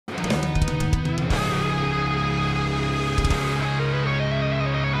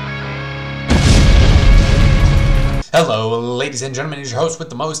Hello, ladies and gentlemen, it's your host with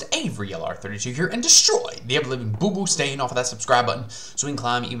the most, Avery LR32 here, and destroy the ever-living boo-boo stain off of that subscribe button so we can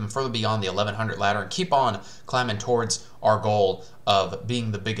climb even further beyond the 1100 ladder and keep on climbing towards our goal of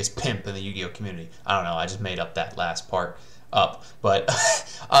being the biggest pimp in the Yu-Gi-Oh community. I don't know, I just made up that last part up, but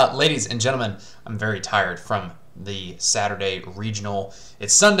ladies and gentlemen, I'm very tired from the Saturday regional.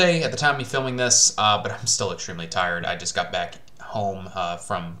 It's Sunday at the time of me filming this, but I'm still extremely tired. I just got back home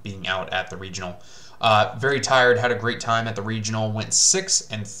from being out at the regional. Very tired, had a great time at the regional, went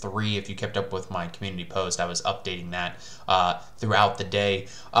 6-3. If you kept up with my community post, I was updating that throughout the day.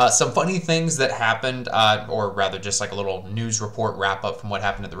 Some funny things that happened, or rather just like a little news report wrap up from what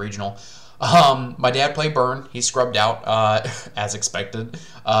happened at the regional. My dad played Burn. He scrubbed out, as expected.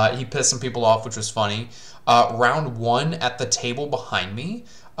 He pissed some people off, which was funny. Round 1 at the table behind me,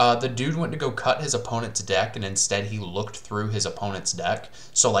 the dude went to go cut his opponent's deck, and instead he looked through his opponent's deck.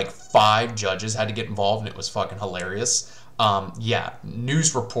 So like 5 judges had to get involved, and it was fucking hilarious. Yeah,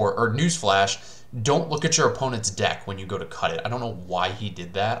 news report or news flash. Don't look at your opponent's deck when you go to cut it. I don't know why he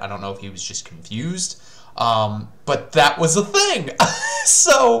did that. I don't know if he was just confused. But that was a thing.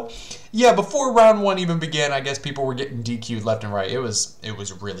 So yeah, before round 1 even began, I guess people were getting DQ'd left and right. It was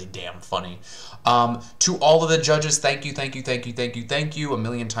really damn funny. To all of the judges, thank you a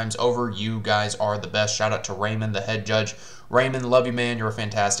million times over. You guys are the best. Shout out to Raymond, the head judge. Raymond, love you, man. You're a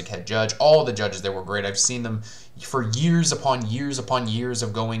fantastic head judge. All the judges, they were great. I've seen them for years upon years upon years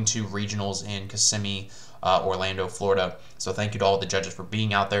of going to regionals in Kissimmee, Orlando, Florida. So thank you to all the judges for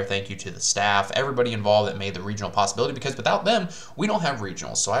being out there. Thank you to the staff, everybody involved that made the regional possibility, because without them, we don't have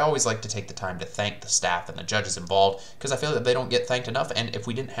regionals. So I always like to take the time to thank the staff and the judges involved, because I feel that they don't get thanked enough, and if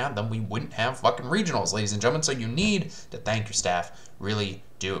we didn't have them, we wouldn't have fucking regionals, ladies and gentlemen. So you need to thank your staff. Really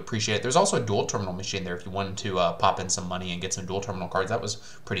do appreciate it. There's also a dual terminal machine there if you wanted to pop in some money and get some dual terminal cards. That was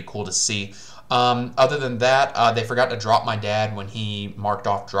pretty cool to see. Other than that, they forgot to drop my dad when he marked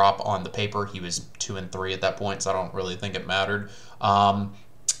off drop on the paper. He was 2-3 at that point, so I don't really think it mattered.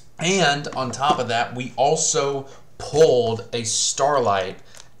 And on top of that, we also pulled a Starlight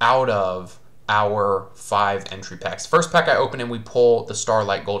out of our 5 entry packs. First pack I open and we pull the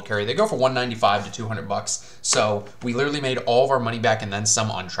Starlight Gold Carry. They go for $195 to $200. So we literally made all of our money back and then some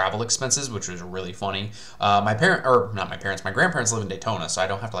on travel expenses, which was really funny. My grandparents live in Daytona, so I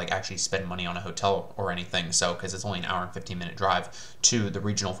don't have to like actually spend money on a hotel or anything. So, because it's only an hour and 15-minute drive to the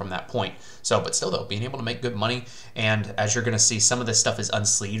regional from that point. So, but still though, being able to make good money. And as you're going to see, some of this stuff is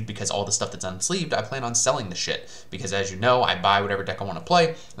unsleeved, because all the stuff that's unsleeved, I plan on selling the shit. Because as you know, I buy whatever deck I want to play,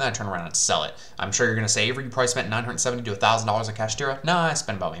 and then I turn around and sell it. I'm sure you're going to say, Avery, you probably spent $970 to $1,000 on Kashtira. No, I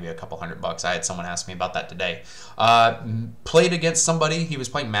spent about maybe a couple $100. I had someone ask me about that today. Played against somebody. He was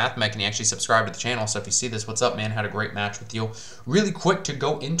playing Math Mech, and he actually subscribed to the channel. So if you see this, what's up, man? Had a great match with you. Really quick to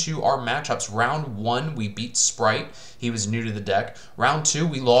go into our matchups. Round 1, we beat Sprite. He was new to the deck. Round 2,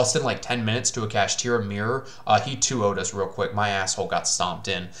 we lost in like 10 minutes to a Kashtira mirror. He 2-0'd us real quick. My asshole got stomped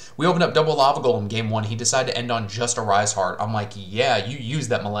in. We opened up double Lava Golem game 1. He decided to end on just a Rise Heart. I'm like, yeah, you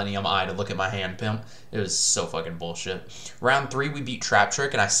used that Millennium Eye to look at my hand, pimp. It was so fucking bullshit. Round 3, we beat Trap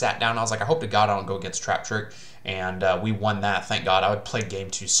Trick, and I sat down and I was like, I hope to God I don't go against Trap Trick. And we won that, thank God. I would play game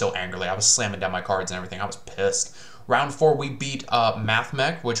 2 so angrily. I was slamming down my cards and everything. I was pissed. Round 4, we beat Math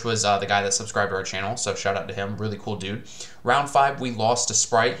Mech, which was the guy that subscribed to our channel, so shout out to him. Really cool dude. Round 5, we lost to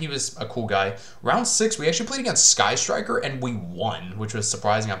Sprite. He was a cool guy. Round 6, we actually played against Sky Striker, and we won, which was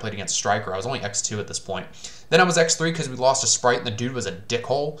surprising. I played against Striker. I was only X2 at this point. Then I was X3 because we lost to Sprite, and the dude was a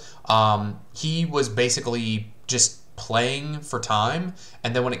dickhole. He was basically just playing for time,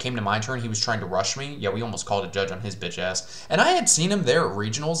 and then when it came to my turn, he was trying to rush me. Yeah, we almost called a judge on his bitch ass. And I had seen him there at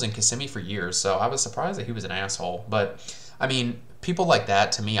regionals in Kissimmee for years, so I was surprised that he was an asshole. But I mean, people like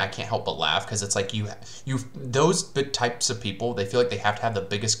that, to me, I can't help but laugh, because it's like those types of people, they feel like they have to have the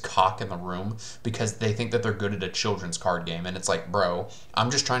biggest cock in the room because they think that they're good at a children's card game. And it's like, bro, I'm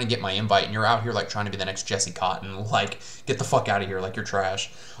just trying to get my invite, and you're out here like trying to be the next Jesse Cotton. Like, get the fuck out of here, like you're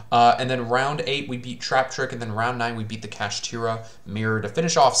trash. And then round 8, we beat Trap Trick, and then round 9, we beat the Kashtira mirror to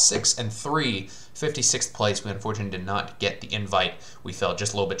finish off 6-3, 56th place. We unfortunately did not get the invite. We fell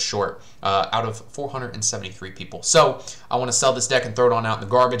just a little bit short out of 473 people. So I want to sell this deck and throw it on out in the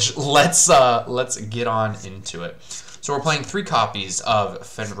garbage. Let's get on into it. So we're playing 3 copies of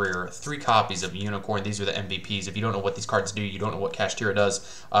Fenrir, 3 copies of Unicorn. These are the MVPs. If you don't know what these cards do, you don't know what Kashtira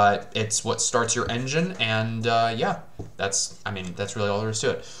does. It's what starts your engine, and yeah, that's really all there is to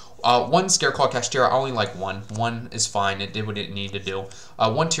it. One Scareclaw Kashtira, I only like one. One is fine. It did what it needed to do.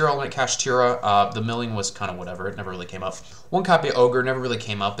 One Tier Element Kashtira, the milling was kind of whatever. It never really came up. One copy of Ogre never really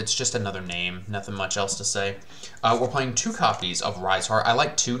came up. It's just another name. Nothing much else to say. We're playing 2 copies of Rise Heart. I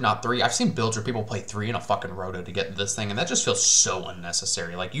like 2, not 3. I've seen builds where people play 3 in a fucking roto to get this thing, and that just feels so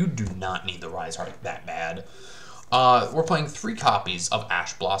unnecessary. Like, you do not need the Rise Heart that bad. We're playing 3 copies of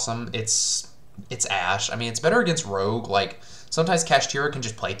Ash Blossom. It's Ash. I mean, it's better against Rogue. Like, sometimes Kashtira can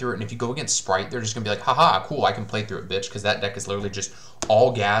just play through it, and if you go against Sprite, they're just going to be like, haha, cool, I can play through it, bitch, because that deck is literally just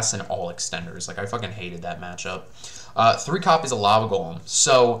all gas and all extenders. Like, I fucking hated that matchup. 3 copies of Lava Golem.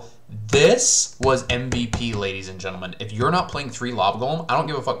 So, this was MVP, ladies and gentlemen. If you're not playing 3 Lava Golem, I don't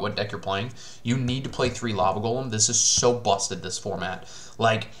give a fuck what deck you're playing. You need to play 3 Lava Golem. This is so busted, this format.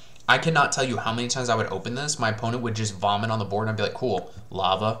 Like, I cannot tell you how many times I would open this. My opponent would just vomit on the board, and I'd be like, cool,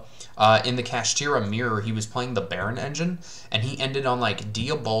 lava. In the Kashtira mirror, he was playing the Baron engine, and he ended on like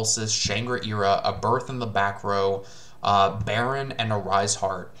Diabolsis, Shangri-Ira, a Birth in the back row, Baron, and a Rise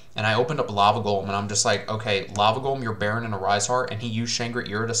Heart. And I opened up Lava Golem, and I'm just like, okay, Lava Golem, your Baron, and a Rise Heart, and he used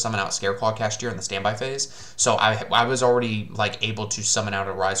Shangri-Ira to summon out Scareclaw Kashtira in the standby phase. So I was already like able to summon out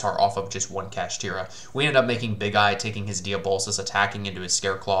a Rise Heart off of just 1 Kashtira. We ended up making Big Eye, taking his Diabolsis, attacking into his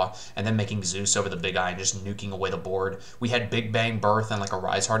Scareclaw, and then making Zeus over the Big Eye and just nuking away the board. We had Big Bang, Birth, and like a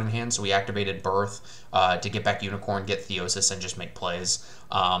Rise Heart in hand, so we activated Birth to get back Unicorn, get Theosis, and just make plays.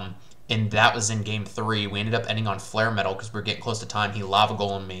 And that was in game 3. We ended up ending on Flare Metal because we were getting close to time. He Lava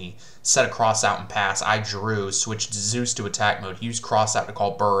Golem me, set a cross out and pass. I drew, switched Zeus to attack mode. He used cross out to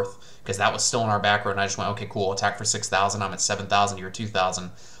call Birth because that was still in our back row. And I just went, okay, cool, attack for 6,000. I'm at 7,000, you're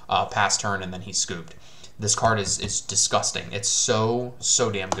 2,000. Pass turn, and then he scooped. This card is disgusting. It's so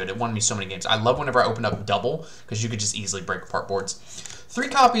damn good. It won me so many games. I love whenever I open up double because you could just easily break apart boards. 3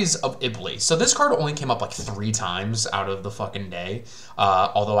 copies of Ibli. So this card only came up like 3 times out of the fucking day.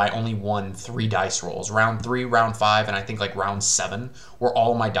 Although I only won 3 dice rolls. Round 3, round 5, and I think like round 7 were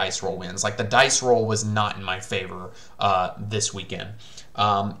all my dice roll wins. Like the dice roll was not in my favor this weekend.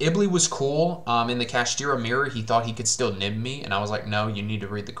 Ibli was cool. In the Kashtira mirror, he thought he could still nib me, and I was like, no, you need to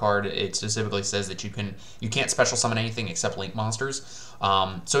read the card. It specifically says that you can't special summon anything except link monsters.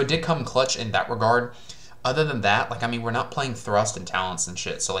 So it did come clutch in that regard. Other than that, like, I mean, we're not playing Thrust and Talents and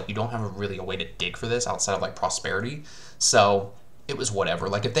shit, so, like, you don't have really a way to dig for this outside of, like, Prosperity. So, it was whatever.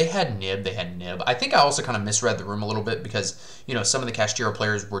 Like, if they had Nib, they had Nib. I think I also kind of misread the room a little bit because, you know, some of the Kashtira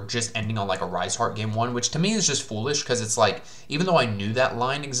players were just ending on, like, a Rise Heart game 1, which to me is just foolish because it's like, even though I knew that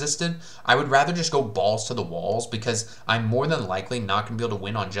line existed, I would rather just go balls to the walls because I'm more than likely not going to be able to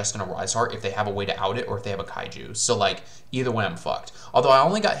win on just in a Rise Heart if they have a way to out it or if they have a Kaiju. So, like, either way, I'm fucked. Although I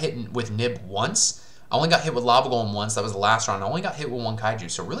only got hit with Nib once. I only got hit with Lava Golem once. That was the last round. I only got hit with 1 Kaiju.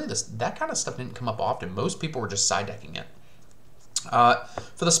 So really, that kind of stuff didn't come up often. Most people were just side decking it.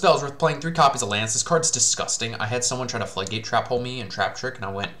 For the spells, we're playing 3 copies of Lance. This card's disgusting. I had someone try to Floodgate Trap hole me and Trap Trick, and I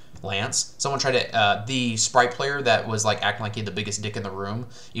went Lance. Someone tried to, the Sprite player that was like acting like he had the biggest dick in the room,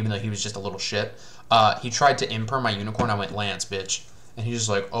 even though he was just a little shit. He tried to imper my Unicorn. I went Lance, bitch. And he's just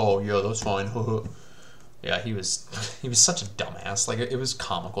like, oh, yeah, that's fine. Yeah, he was such a dumbass. Like, it was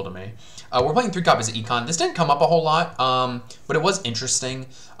comical to me. We're playing 3 copies of Econ. This didn't come up a whole lot, but it was interesting.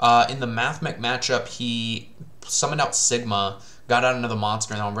 In the Mathmech matchup, he summoned out Sigma, got out another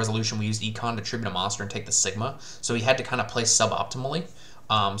monster, and on Resolution, we used Econ to tribute a monster and take the Sigma. So he had to kind of play suboptimally.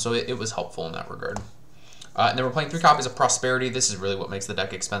 So it was helpful in that regard. And then we're playing 3 copies of Prosperity. This is really what makes the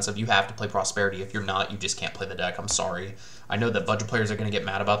deck expensive. You have to play Prosperity. If you're not, you just can't play the deck. I'm sorry. I know that budget players are going to get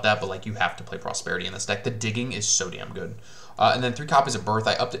mad about that, but like you have to play Prosperity in this deck. The digging is so damn good. And then 3 copies of Birth.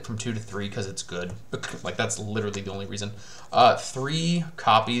 I upped it from 2 to 3 because it's good. Like, that's literally the only reason. 3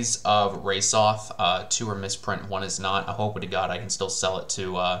 copies of Raysoth. 2 are misprint, 1 is not. I hope to God I can still sell it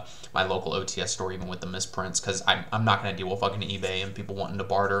to my local OTS store even with the misprints because I'm not going to deal with fucking eBay and people wanting to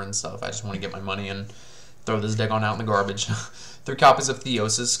barter and stuff. I just want to get my money and throw this deck on out in the garbage. 3 copies of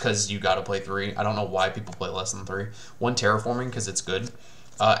Theosis, because you gotta play 3. I don't know why people play less than 3. 1 Terraforming, because it's good.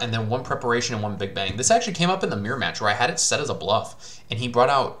 And then 1 Preparation and 1 Big Bang. This actually came up in the mirror match where I had it set as a bluff. And he brought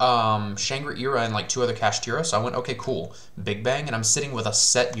out Shangri-Ira and like 2 other Kashtira, so I went, okay, cool. Big Bang, and I'm sitting with a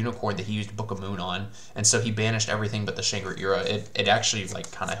set Unicorn that he used Book of Moon on. And so he banished everything but the Shangri-Ira. It actually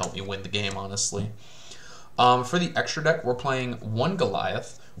like kind of helped me win the game, honestly. For the extra deck, we're playing 1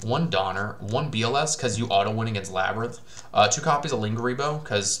 Goliath, 1 Donner, 1 BLS, because you auto-win against Labyrinth, 2 copies of Lingeribo,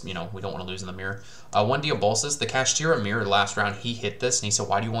 because, you know, we don't want to lose in the mirror, 1 Diabolsis. The Kashtira mirror last round, he hit this, and he said,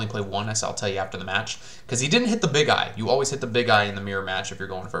 why do you only play 1? I said, I'll tell you after the match, because he didn't hit the Big Eye. You always hit the Big Eye in the mirror match if you're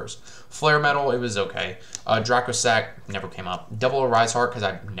going first. Flare Metal, it was okay. Draco Sack, never came up. Double Rise Heart, because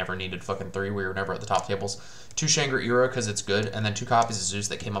I never needed fucking 3. We were never at the top tables. 2 Shangri-Ira because it's good, and then 2 copies of Zeus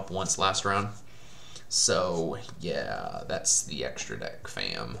that came up once last round. So, yeah, that's the extra deck,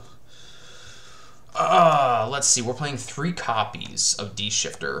 fam. Let's see. We're playing 3 copies of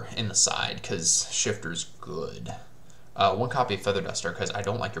D-Shifter in the side because Shifter's good. 1 copy of Feather Duster because I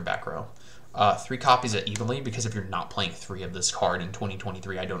don't like your back row. 3 copies of Evenly because if you're not playing 3 of this card in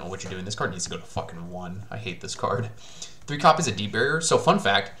 2023, I don't know what you're doing. This card needs to go to fucking 1. I hate this card. 3 copies of D-Barrier. So, fun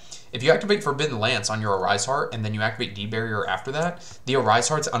fact, if you activate Forbidden Lance on your Arise Heart and then you activate D-Barrier after that, the Arise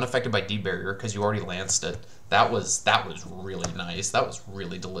Heart's unaffected by D-Barrier because you already lanced it. That was really nice. That was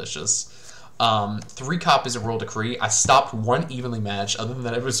really delicious. 3 copies of Royal Decree. I stopped 1 Evenly match. Other than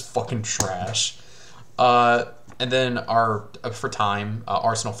that, it was fucking trash. And then for time,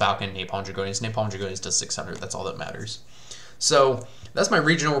 Arsenal Falcon, Napalm Dragonians. Napalm Dragonians does 600. That's all that matters. So that's my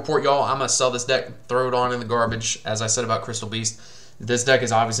regional report, y'all. I'm going to sell this deck, throw it on in the garbage. As I said about Crystal Beast, this deck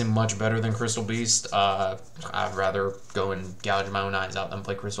is obviously much better than Crystal Beast. I'd rather go and gouge my own eyes out than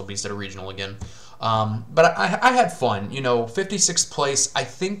play Crystal Beast at a regional again. But I had fun. 56th place. I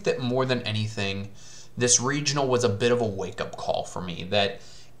think that more than anything, this regional was a bit of a wake-up call for me. That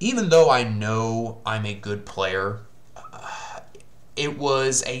even though I know I'm a good player, it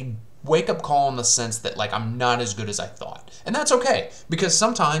was a wake-up call in the sense that, like, I'm not as good as I thought. And that's okay, because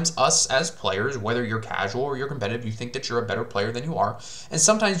sometimes us as players, whether you're casual or you're competitive, you think that you're a better player than you are. And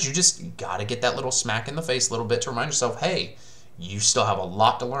sometimes you just gotta get that little smack in the face a little bit to remind yourself, hey, you still have a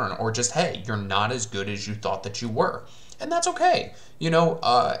lot to learn, or just, hey, you're not as good as you thought that you were. And that's okay.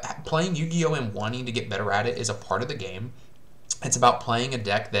 Playing Yu-Gi-Oh! And wanting to get better at it is a part of the game. It's about playing a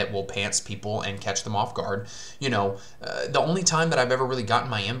deck that will pants people and catch them off guard. The only time that I've ever really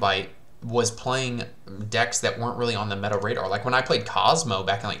gotten my invite was playing decks that weren't really on the meta radar. Like when I played Cosmo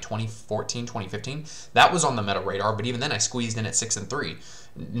back in like 2014, 2015, that was on the meta radar, but even then I squeezed in at 6 and 3.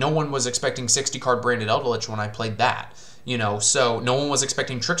 No one was expecting 60 card branded Eldritch when I played that. So no one was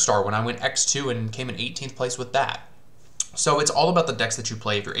expecting Trickstar when I went X2 and came in 18th place with that. So it's all about the decks that you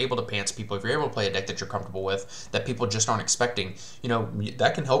play. If you're able to pants people, if you're able to play a deck that you're comfortable with, that people just aren't expecting,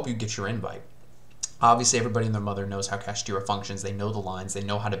 that can help you get your invite. Obviously, everybody and their mother knows how Kashtira functions. They know the lines. They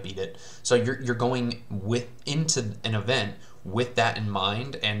know how to beat it. So you're going into an event with that in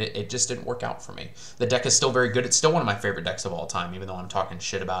mind, and it just didn't work out for me. The deck is still very good. It's still one of my favorite decks of all time, even though I'm talking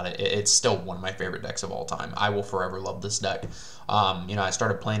shit about it. It's still one of my favorite decks of all time. I will forever love this deck. I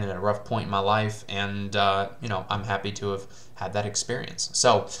started playing it at a rough point in my life, and I'm happy to have had that experience.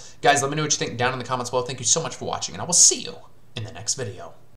 So, guys, let me know what you think down in the comments below. Thank you so much for watching, and I will see you in the next video.